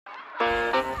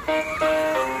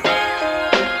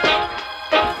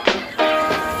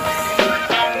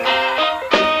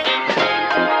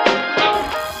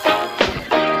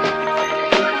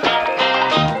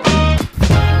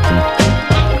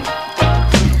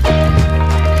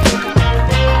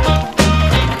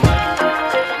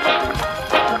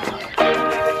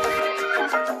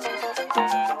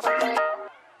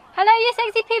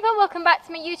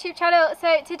YouTube channel.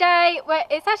 So today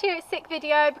it's actually a sick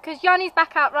video because Yanni's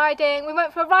back out riding. We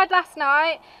went for a ride last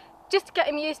night just to get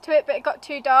him used to it, but it got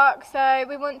too dark, so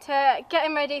we want to get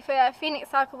him ready for Phoenix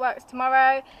Cycle Works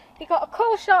tomorrow. He got a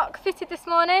coil shock fitted this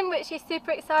morning, which he's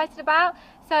super excited about.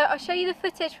 So I'll show you the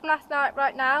footage from last night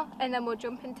right now, and then we'll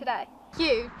jump in today.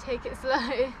 You take it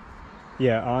slow.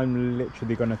 Yeah, I'm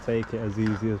literally going to take it as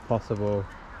easy as possible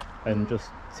and just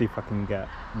see if I can get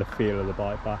the feel of the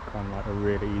bike back on like a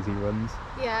really easy runs.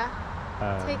 Yeah,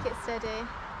 take it steady.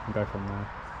 And go from there.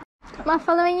 Am I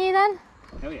following you then?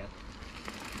 Oh yeah.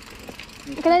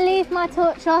 I'm going to leave my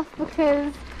torch off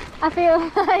because I feel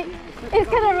like it's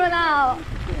going to run out.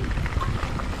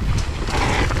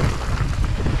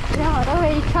 God,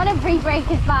 already trying to re-brake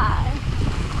his back.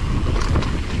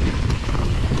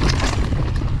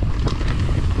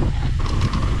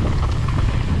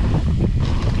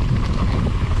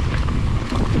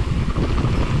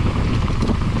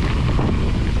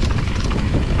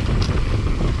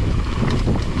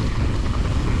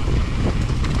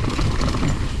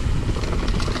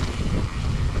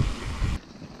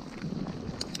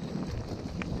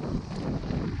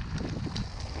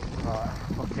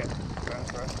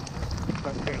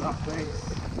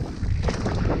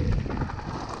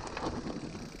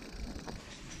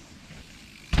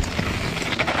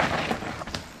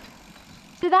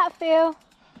 Did that feel?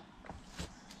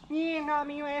 Yeah,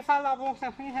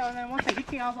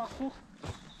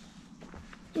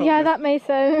 that made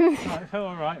sense. No, it felt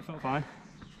alright, it felt fine.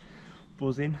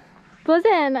 Buzzing.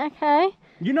 Buzzing, okay.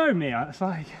 You know me, it's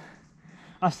like,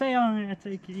 I say I'm going to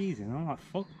take it easy and I'm like,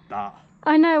 fuck that.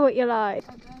 I know what you're like.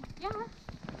 Yeah.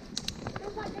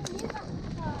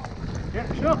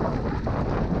 Yeah, sure.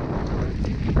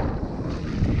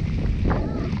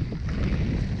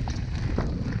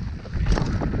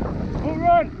 All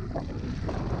run!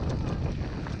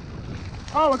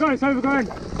 Oh, we're going, so we're going.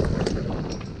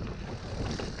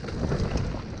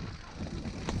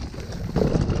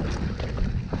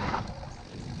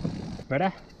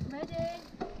 Ready? Ready.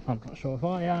 I'm not sure if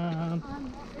I am. I'm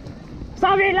not ready.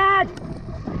 Sorry, lad!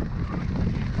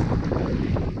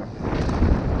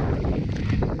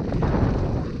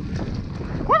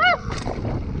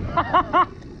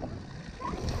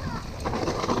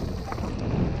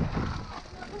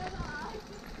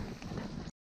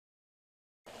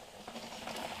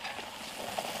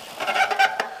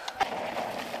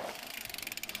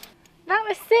 That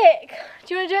was sick.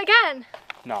 Do you want to do it again?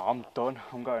 No, I'm done.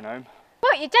 I'm going home.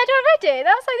 What, you're dead already?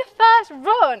 That was like the first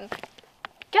run.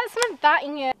 Get some of that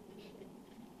in you.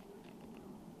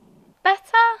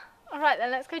 Better? Alright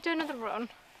then, let's go do another run.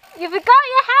 You forgot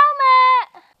your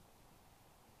helmet!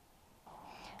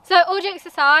 So all jokes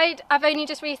aside, I've only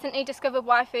just recently discovered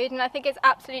yfood and I think it's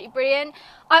absolutely brilliant.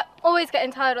 I always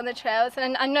get tired on the trails,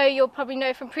 and I know you'll probably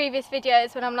know from previous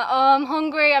videos when I'm like, oh, I'm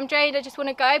hungry, I'm drained, I just want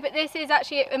to go, but this is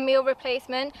actually a meal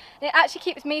replacement and it actually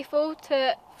keeps me full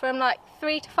from like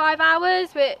 3 to 5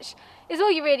 hours, which is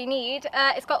all you really need.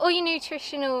 It's got all your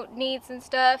nutritional needs and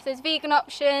stuff. There's vegan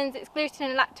options, it's gluten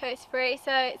and lactose free,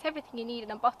 so it's everything you need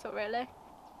in a bottle really.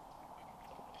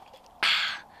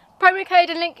 Promo code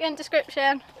and link in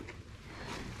description.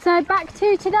 So back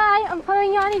to today, I'm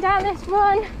following Yanni down this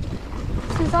run.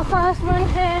 This is our first run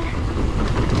here.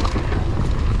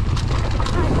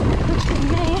 Pushing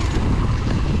me.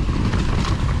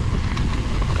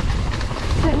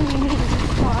 So you need to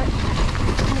start.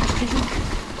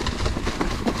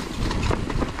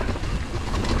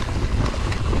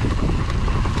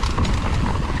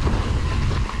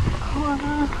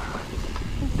 Corner.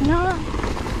 It's not.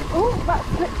 Oh, that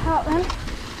slipped out then.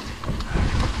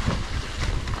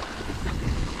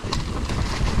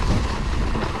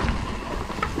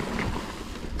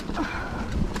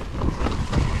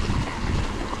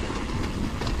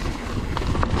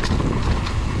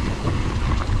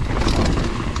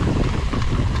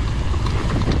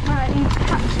 Right, need to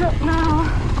catch up now.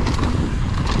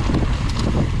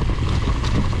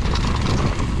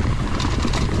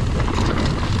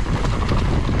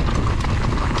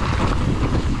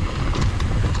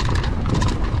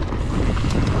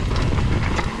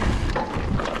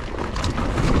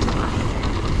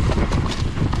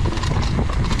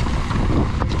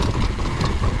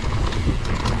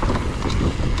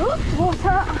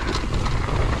 Water.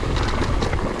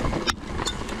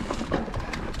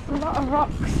 A lot of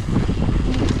rocks.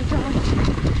 Need to dodge.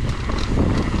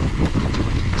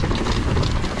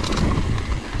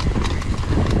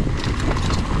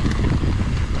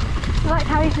 I like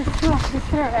how he just splashes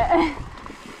through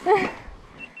it.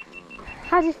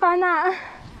 How did you find that?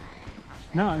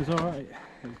 No, it was alright.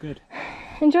 It was good.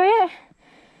 Enjoy it?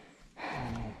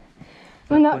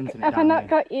 Have I not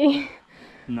got you?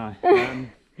 No.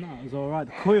 No, it was alright.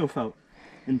 The coil felt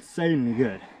insanely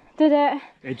good. Did it?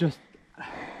 It just...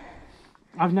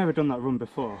 I've never done that run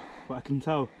before, but I can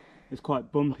tell it's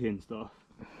quite bumpy and stuff.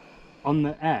 On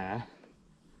the air,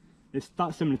 it's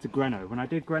that similar to Greno. When I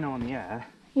did Greno on the air,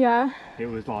 Yeah. it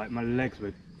was like my legs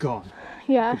were gone.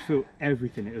 Yeah. I could feel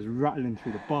everything. It was rattling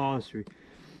through the bars, through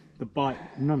the bike,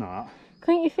 none of that.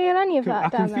 Couldn't you feel any of that I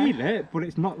down can there? feel it, but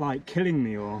it's not like killing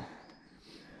me or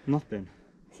nothing.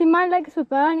 See, my legs were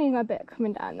burning a bit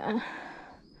coming down there.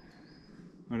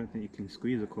 I don't think you can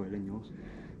squeeze a coil in yours.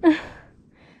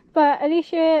 But at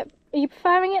least are you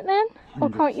preferring it then? Or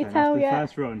can't you tell After yet? the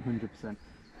first run, 100%.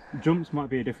 Jumps might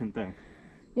be a different thing.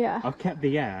 Yeah. I've kept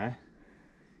the air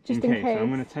Just in case. So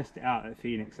I'm going to test it out at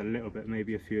Phoenix a little bit,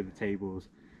 maybe a few of the tables.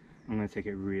 I'm going to take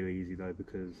it really easy though,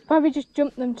 because... Probably just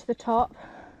jump them to the top.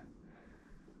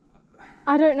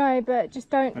 I don't know, but just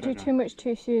don't do too much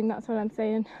too soon, that's what I'm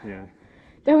saying. Yeah.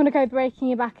 Don't want to go breaking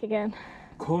your back again.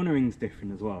 Cornering's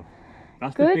different as well.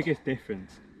 That's Good? the biggest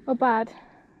difference. Or bad?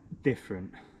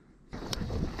 Different.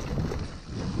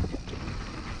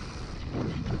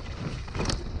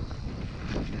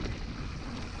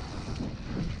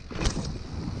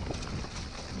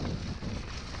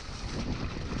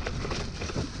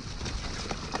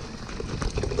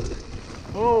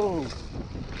 Oh,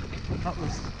 that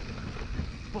was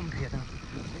bumpier than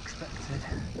expected.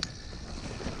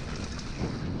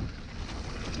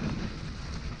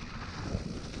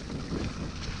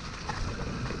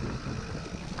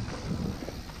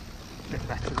 Bit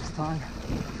better this time.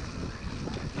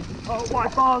 Oh,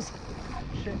 white bars!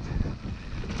 Shit.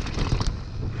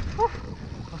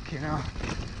 Lucky now.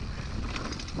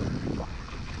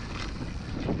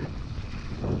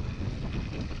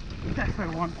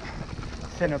 Definitely want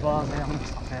thinner bars there. I'm going to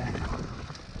stop here.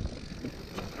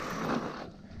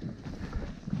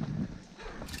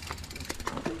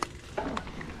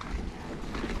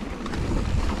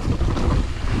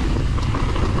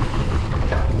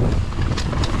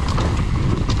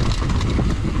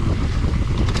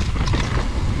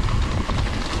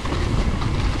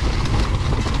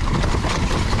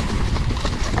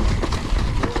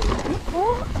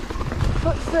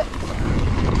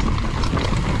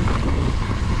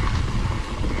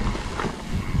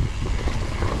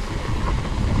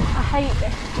 I hate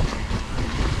this.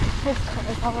 This cut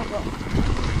is horrible.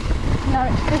 No,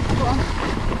 it's this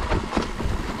one.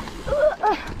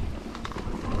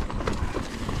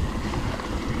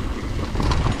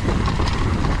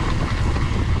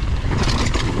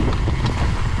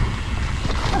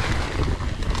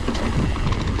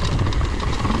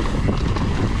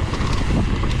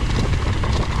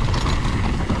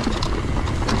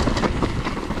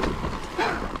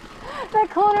 That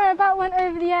corner about went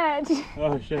over the edge.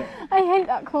 Oh shit. I hate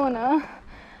that corner.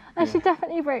 I should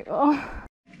definitely brake more.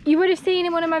 You would have seen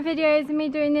in one of my videos of me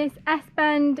doing this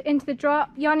S-bend into the drop.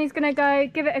 Yanni's gonna go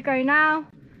give it a go now.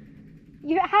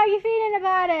 How are you feeling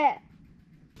about it?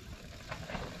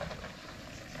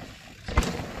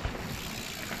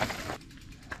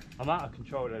 I'm out of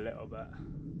control a little bit.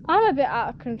 I'm a bit out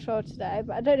of control today,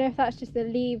 but I don't know if that's just the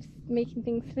leaves making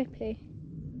things slippy.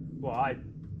 Well, I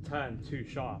turned too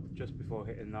sharp just before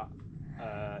hitting that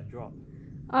drop.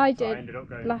 I So did I ended up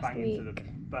going last bang week. into the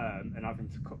berm and having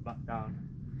to cut back down.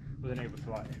 Wasn't able to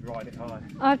like ride it high.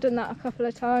 I've done that a couple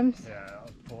of times. Yeah, I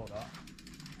was before that.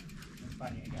 Let's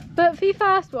bang it again. But for your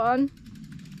first one,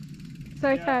 it's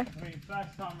okay. Yeah, I mean,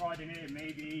 first time riding here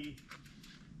maybe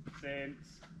since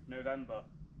November,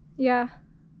 Yeah.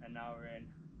 and now we're in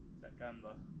September.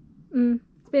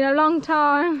 It's been a long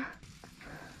time.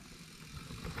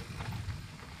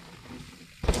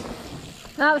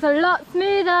 That was a lot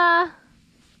smoother.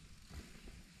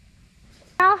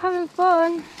 Now having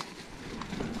fun.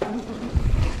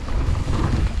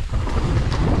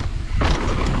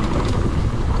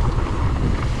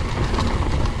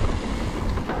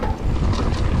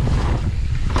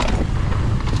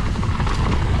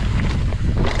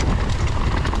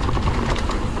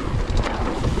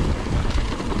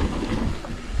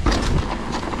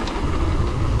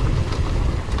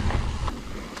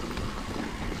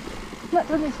 Not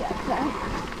done this yet today.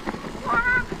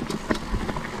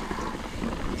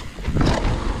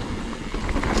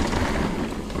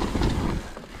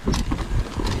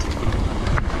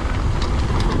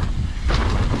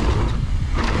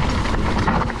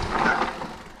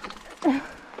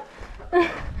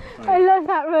 I love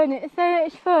that run, it's so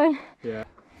much fun. Yeah.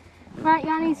 Right,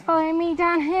 Yanni's following me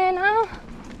down here now.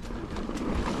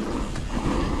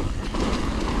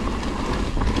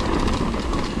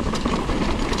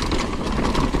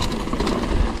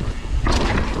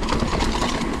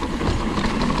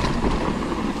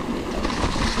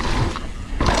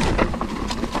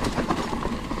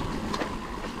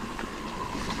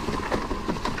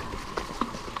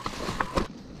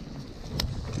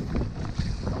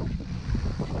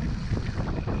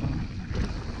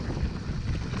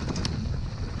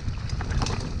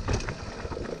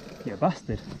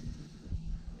 bastard.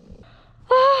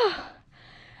 Oh,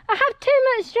 I have too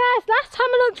much stress. Last time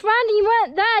I looked round and you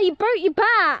weren't there, you broke your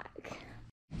back.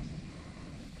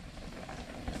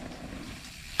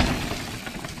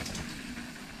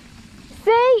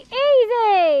 See?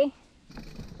 Easy.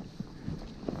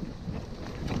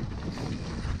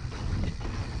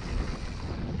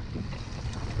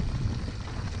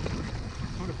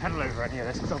 I'm going to pedal over any of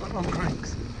this because I've got long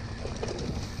cranks.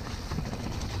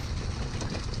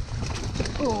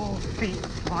 Oh, feet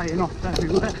flying off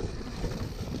everywhere.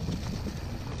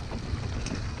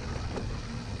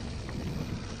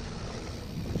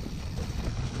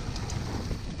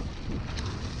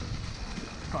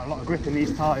 Got a lot of grip in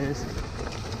these tyres.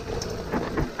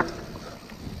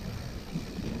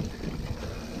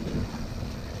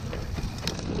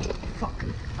 Fuck,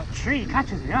 that tree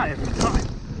catches me out every time.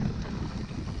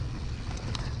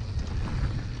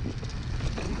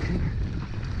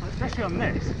 Especially on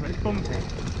this, where it's bumpy,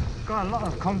 got a lot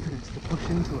of confidence to push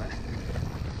into it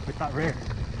with that rear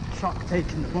shock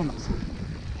taking the bumps.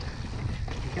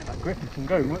 You get that grip, you can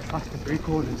go much faster through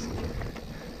corners.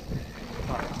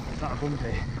 But it's that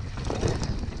bumpy.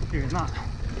 Doing that,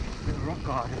 little rock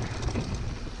garden.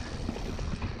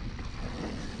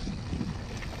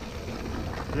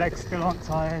 Legs still aren't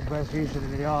tired, whereas usually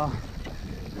they are.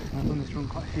 I've done this run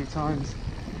quite a few times.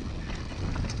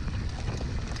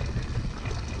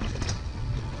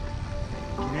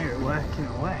 You can hear it working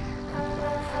away.